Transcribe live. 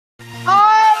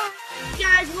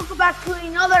welcome back to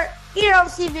another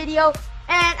ERC video,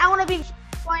 and I want to be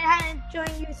going ahead and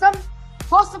showing you some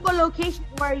possible locations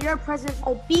where your present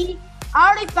might be.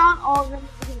 I already found all of them,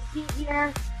 as you can see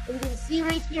here. As you can see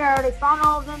right here, I already found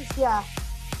all of them, so yeah.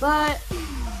 But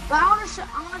I want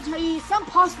to tell you some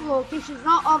possible locations,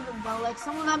 not all of them though. Like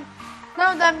some of them,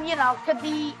 you know, could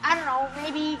be, I don't know,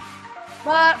 maybe.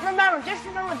 But just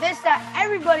remember this, that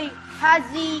everybody has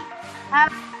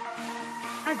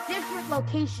different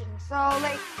locations. So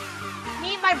like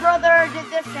me and my brother did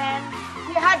this, and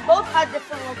we both had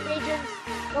different locations.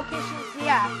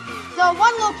 Yeah. So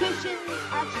one location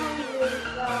actually is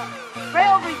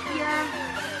right over here.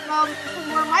 This is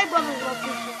where my brother's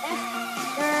location is.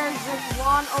 There's like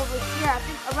one over here. I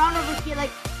think around over here,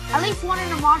 like at least one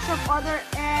in the mall shop, or there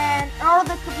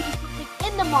could be something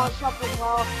in the mall shop as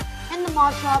well. In the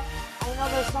mall shop, I know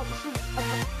there's something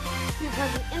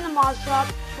present in the mall shop.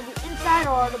 Could be inside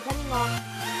or depending on.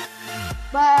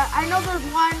 But I know there's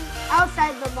one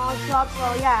outside the mall shop,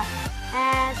 so yeah.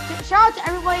 And shout out to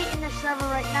everybody in the server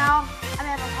right now. I'm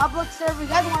in a public server.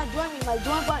 You guys want to join me? My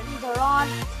join buttons are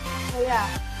on. So yeah.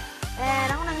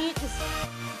 And I'm gonna mute this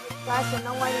guy so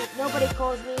nobody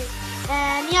calls me.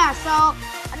 And yeah, so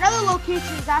another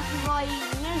location is actually really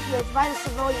near here. It's by the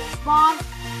civilian spawn.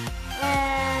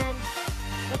 And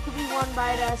there could be one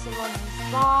by the civilian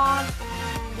spawn.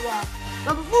 And yeah.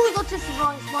 But before we go to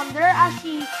civilian spawn, there are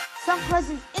actually some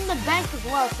presents in the bank as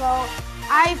well. So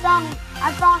I found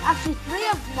actually 3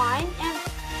 of mine,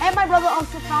 and my brother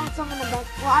also found some in the bank.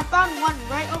 Well, I found one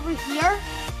right over here.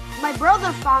 My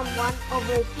brother found one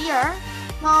over here.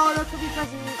 So there could be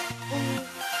presents in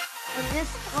this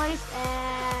place,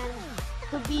 and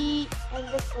could be in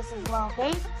this place as well.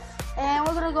 Okay, and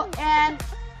we're gonna go. And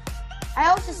I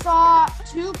also saw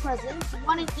 2 presents,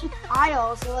 one in each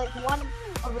aisle. So like one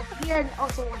over here and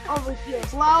also one over here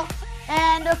as well.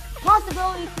 And the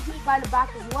possibility to be by the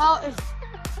back as well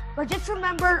but just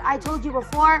remember, I told you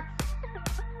before,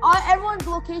 everyone's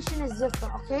location is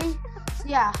different, okay? So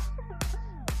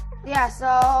yeah,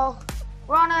 so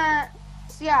we're on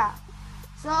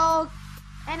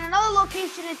and another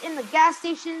location is in the gas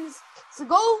stations. So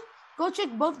go check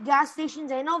both gas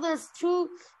stations. I know there's 2,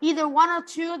 either 1 or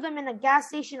 2 of them in a gas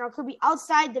station, or it could be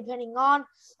outside depending on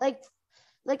like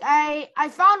I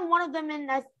found one of them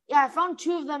I found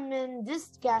 2 of them in this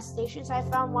gas station. So I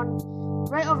found one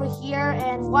right over here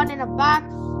and one in the back.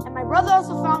 And my brother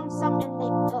also found some in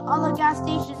the other gas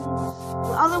station,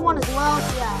 the other one as well.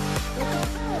 So yeah,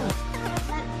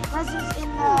 presents in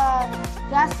the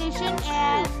gas station.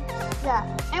 And yeah.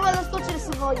 Anyway, let's go to the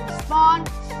civilian spawn.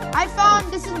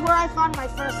 This is where I found my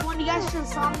first one. You guys should have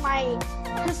saw my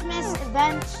Christmas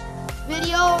event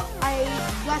video.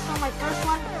 You guys saw my first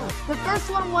one. The first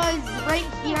one was right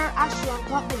here, actually on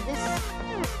top of this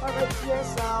part right here.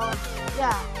 So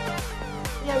yeah,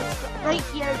 right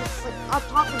here, just like on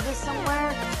top of this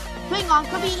somewhere. Hang on,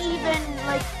 could be even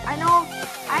like I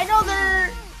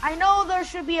know there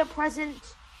should be a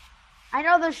present. I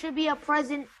know there should be a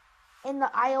present in the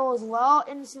aisle as well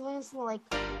in the civilian spawn, like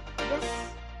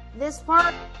this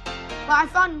part. But I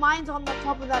found mine on the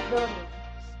top of that building.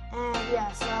 And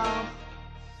yeah, so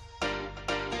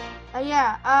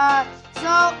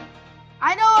so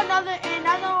I know another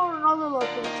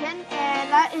location, and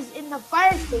that is in the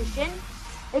fire station.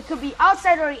 It could be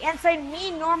outside or inside.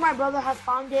 Me nor my brother have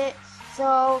found it.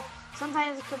 So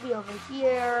sometimes it could be over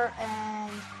here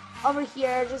and over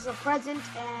here, just a present,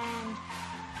 and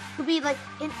could be like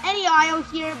in any aisle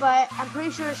here, but I'm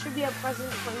pretty sure it should be a present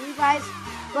for you guys.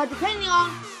 But depending on,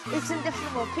 it's in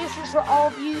different locations for all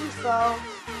of you. So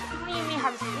some of you may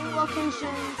have same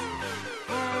locations,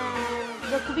 and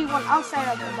there could be one outside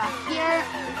of the back here.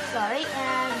 Sorry,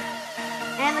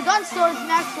 and the gun store is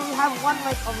next. So we have one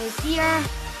like over here.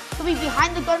 Could be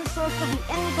behind the gun store, could be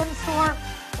in the gun store,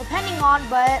 depending on.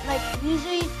 But like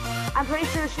usually, I'm pretty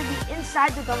sure it should be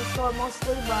inside the gun store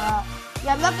mostly. But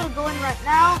yeah, I'm not gonna go in right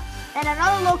now. And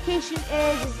another location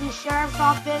is the sheriff's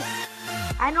office.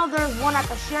 I know there's one at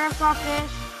the sheriff's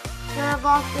office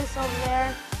over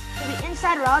there. Could be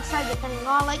inside or outside depending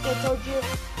on, like I told you.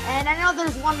 And I know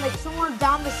there's one like somewhere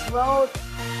down this road.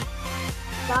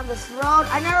 I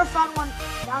never found one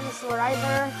down this road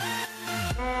either.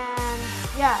 And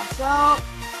yeah, so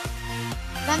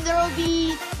then there's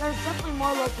definitely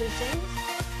more locations.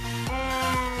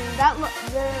 And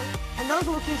those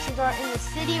locations are in the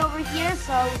city over here.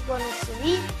 So let's go to the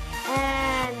city.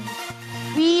 And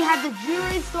we have the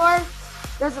jewelry store.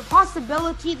 There's a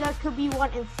possibility there could be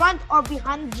one in front or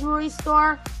behind the jewelry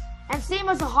store. And same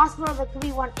as the hospital, there could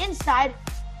be one inside,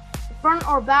 front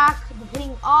or back,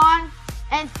 depending on.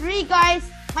 And 3 guys,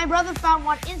 my brother found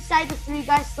one inside the 3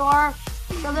 Guys store.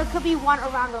 So there could be one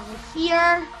around over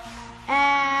here,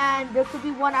 and there could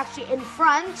be one actually in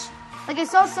front. Like I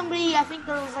saw somebody, I think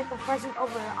there was like a present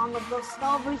over on the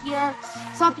snow over here.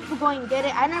 Saw people going get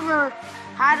it. I never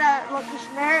had a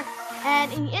location there.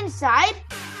 And in the inside,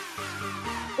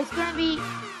 it's gonna be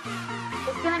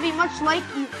much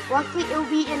likely it'll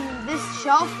be in this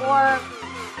shelf or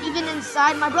even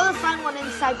inside. My brother found one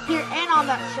inside here and on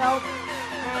that shelf,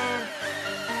 and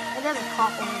it doesn't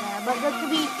pop over there, but there could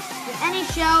be in any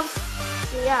shelves.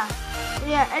 So yeah.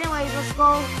 Anyways, let's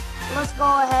go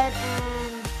ahead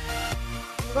and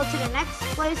go to the next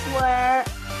place, where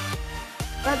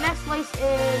the next place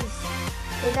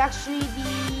is actually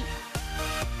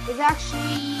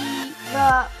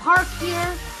the park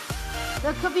here.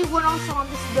 There could be one also on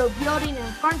the building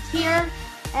in front here,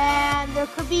 and there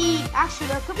could be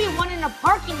one in a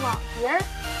parking lot here.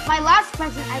 My last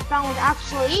present I found was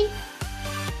actually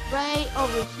right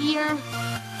over here.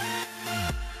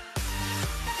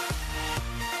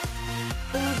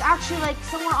 It was actually like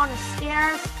somewhere on the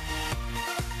stairs.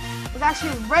 It was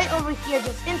actually right over here,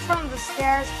 just in front of the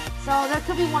stairs. So there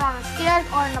could be one on the stairs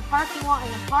or in the parking lot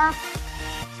in the park.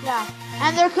 Yeah,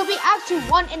 and there could be actually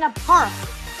one in a park,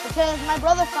 because my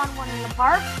brother found one in the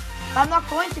park. But I'm not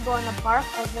going to go in the park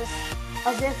as if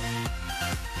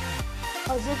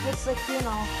it's like, you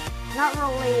know, not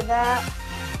really that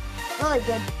really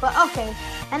good. But okay,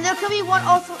 and there could be one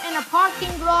also in a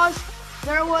parking garage.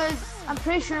 I'm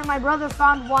pretty sure my brother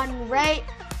found one right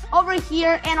over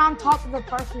here and on top of the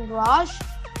parking garage.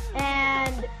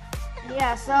 And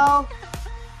yeah,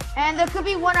 and there could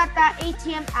be one at that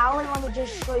ATM alley. Let me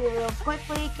just show you real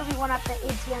quickly. Could be one at the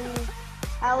ATM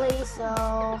alley.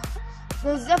 So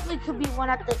there's definitely could be one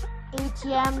at the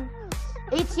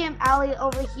ATM alley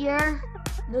over here.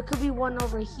 There could be one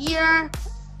over here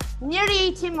near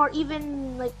the ATM, or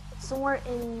even like somewhere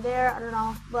in there. I don't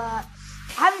know, but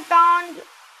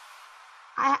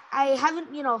I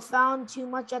haven't, you know, found too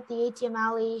much at the ATM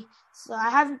alley. So I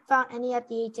haven't found any at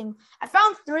the ATM. I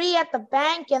found 3 at the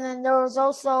bank, and then there was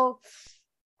also,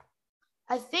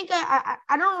 I think I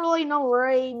don't really know where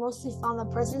I mostly found the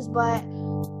presents, but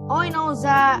all I know is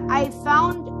that I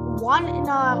found one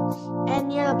and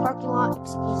near the parking lot.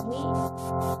 Excuse me.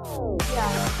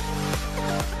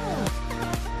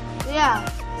 Yeah.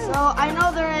 So I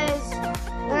know there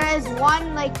is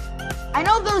one, like, I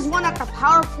know there's one at the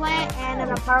power plant and in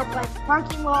a power plant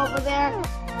parking lot over there,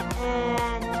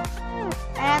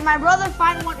 and my brother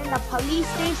found one in the police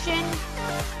station.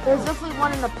 There's definitely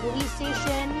one in the police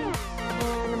station,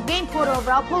 and I'm getting pulled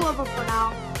over. I'll pull over for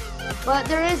now, but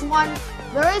there is one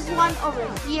over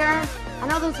here. I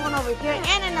know there's one over here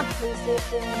and in the police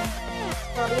station.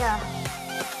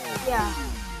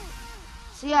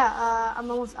 So yeah, I'm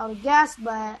almost out of gas,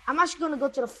 but I'm actually going to go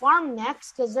to the farm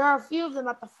next, because there are a few of them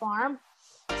at the farm.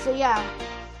 So yeah,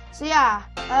 you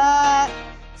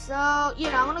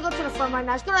know, I'm going to go to the farm right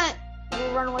now. I'm just going to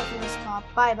run away from this cop.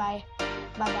 Bye-bye.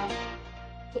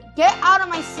 Get out of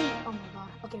my seat. Oh my god.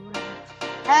 Okay,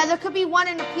 whatever. There could be one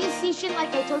in the police station,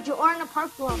 like I told you, or in the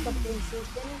parking lot of the police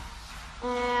station.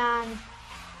 And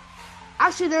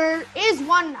actually, there is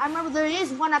one. I remember there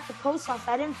is one at the post office.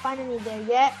 I didn't find any there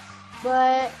yet,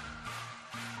 but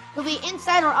it'll be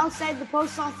inside or outside the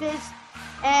post office.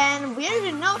 And weird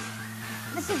enough,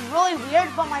 this is really weird,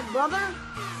 but my brother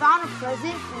found a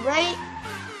present right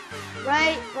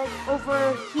like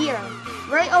over here.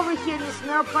 Right over here in this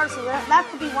middle part, so that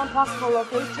could be one possible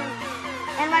location.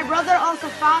 And my brother also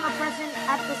found a present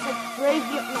at this like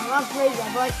graveyard, no, not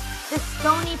graveyard, but like this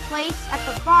stony place at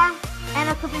the farm. And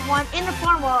there could be one in the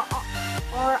farm or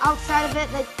outside of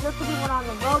it. Like there could be one on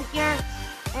the road here.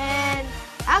 And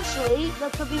actually,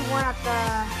 there could be one at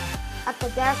the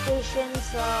gas station.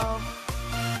 So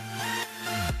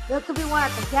there could be one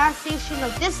at the gas station,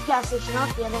 like this gas station,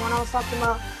 not the other one I was talking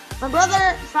about. My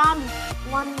brother found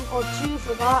 1 or 2,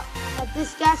 forgot, at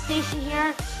this gas station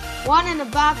here. One in the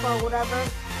back or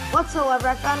whatsoever.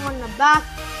 I found one in the back,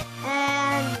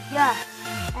 and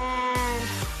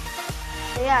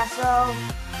so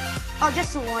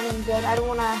just a warning, good. I don't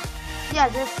wanna,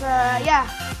 I'm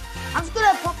just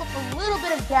gonna pump up a little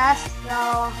bit of gas,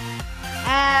 so,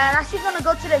 and I'm actually gonna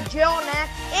go to the jail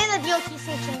next, and the DOT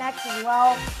station next as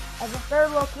well, as the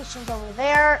third location's over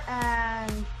there,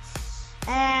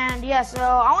 and yeah, so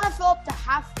I want to fill up to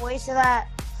halfway so that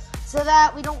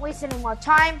we don't waste any more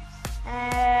time,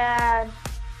 and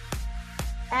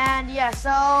yeah,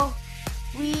 so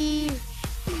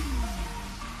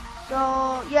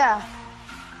yeah.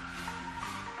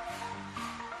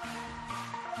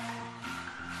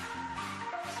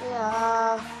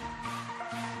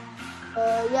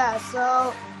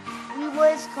 So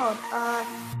what is called?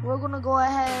 We're gonna go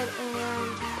ahead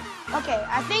and okay.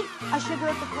 I think I should go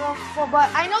with the girl before, but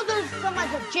I know there's some at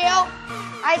the jail.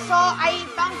 I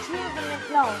found two of them.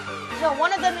 No,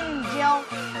 one of them in jail.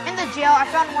 In the jail, I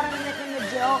found one of them in the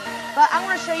jail. But I'm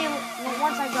gonna show you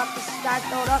once I got this guy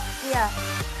filled up.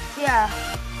 Yeah,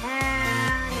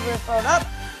 and we're filled up.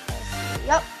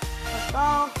 Yep, let's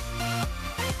go.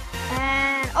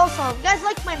 And also, if you guys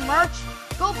like my merch,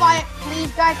 go buy it,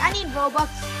 please, guys. I need Robux.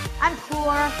 I'm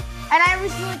poor, and I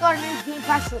recently got a new Game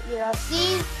Pass for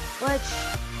ERC,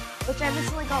 which I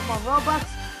recently got more Robux.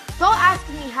 Don't ask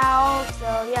me how.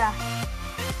 So yeah,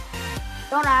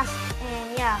 don't ask,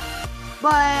 and yeah,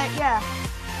 but yeah,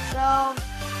 so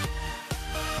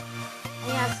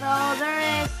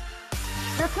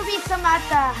there could be some at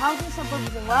the housing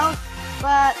suburbs as well,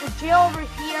 but the jail over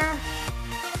here.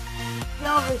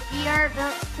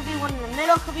 There could be one in the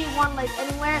middle, could be one like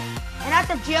anywhere. And at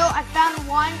the jail, I found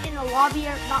one in the lobby,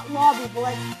 or not lobby, but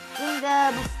like in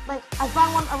the I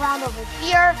found one around over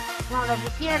here,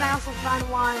 and I also found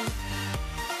one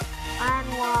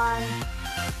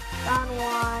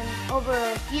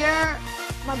over here.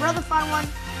 My brother found one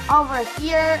over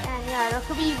here, and yeah, there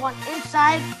could be one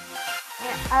inside.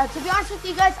 To be honest with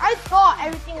you guys, I thought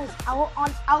everything was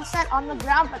outside on the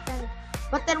ground, but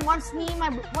then once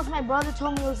my brother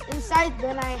told me it was inside,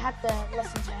 then I had to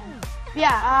listen to him.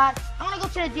 Yeah, I'm gonna go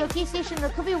to the DOT station. There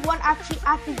could be one actually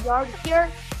at the yard here,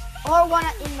 or one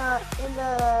in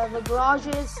the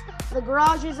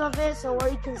garages of it, so where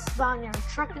you can spawn your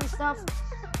truck and stuff.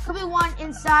 Could be one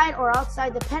inside or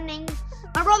outside, depending.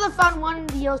 My brother found one in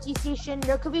the DOT station.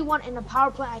 There could be one in the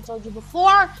power plant. I told you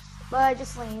before, but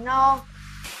just letting you know.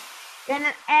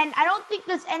 And I don't think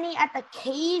there's any at the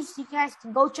caves. You guys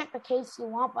can go check the caves if you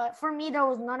want, but for me there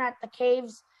was none at the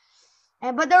caves.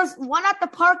 But there's one at the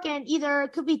park, and either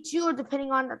it could be two, or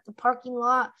depending on the parking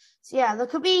lot. So yeah, there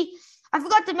could be. I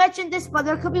forgot to mention this, but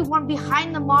there could be one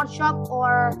behind the mod shop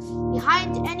or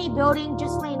behind any building,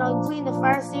 just including the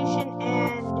fire station,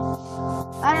 and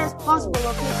that is possible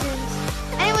locations.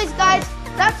 Anyways, guys,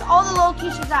 that's all the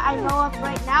locations that I know of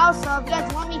right now. So if you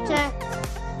guys want me to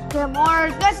get more,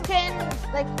 you guys can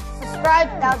subscribe.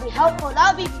 That would be helpful.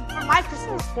 That would be for my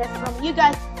Christmas gift from you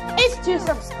guys is to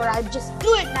subscribe. Just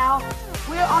do it now.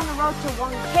 We're on the road to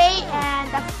 1K,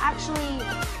 and that's actually,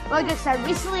 like I said,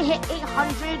 recently hit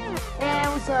 800, and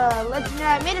it was a legendary.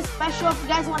 I made a special. If you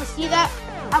guys want to see that,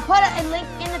 I'll put a link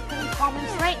in the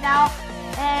comments right now,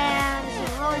 and it's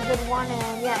a really good one.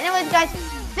 And yeah, anyways, guys,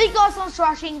 thank you all so much for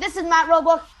watching. This is Matt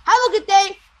Robo. Have a good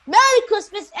day. Merry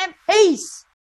Christmas and peace.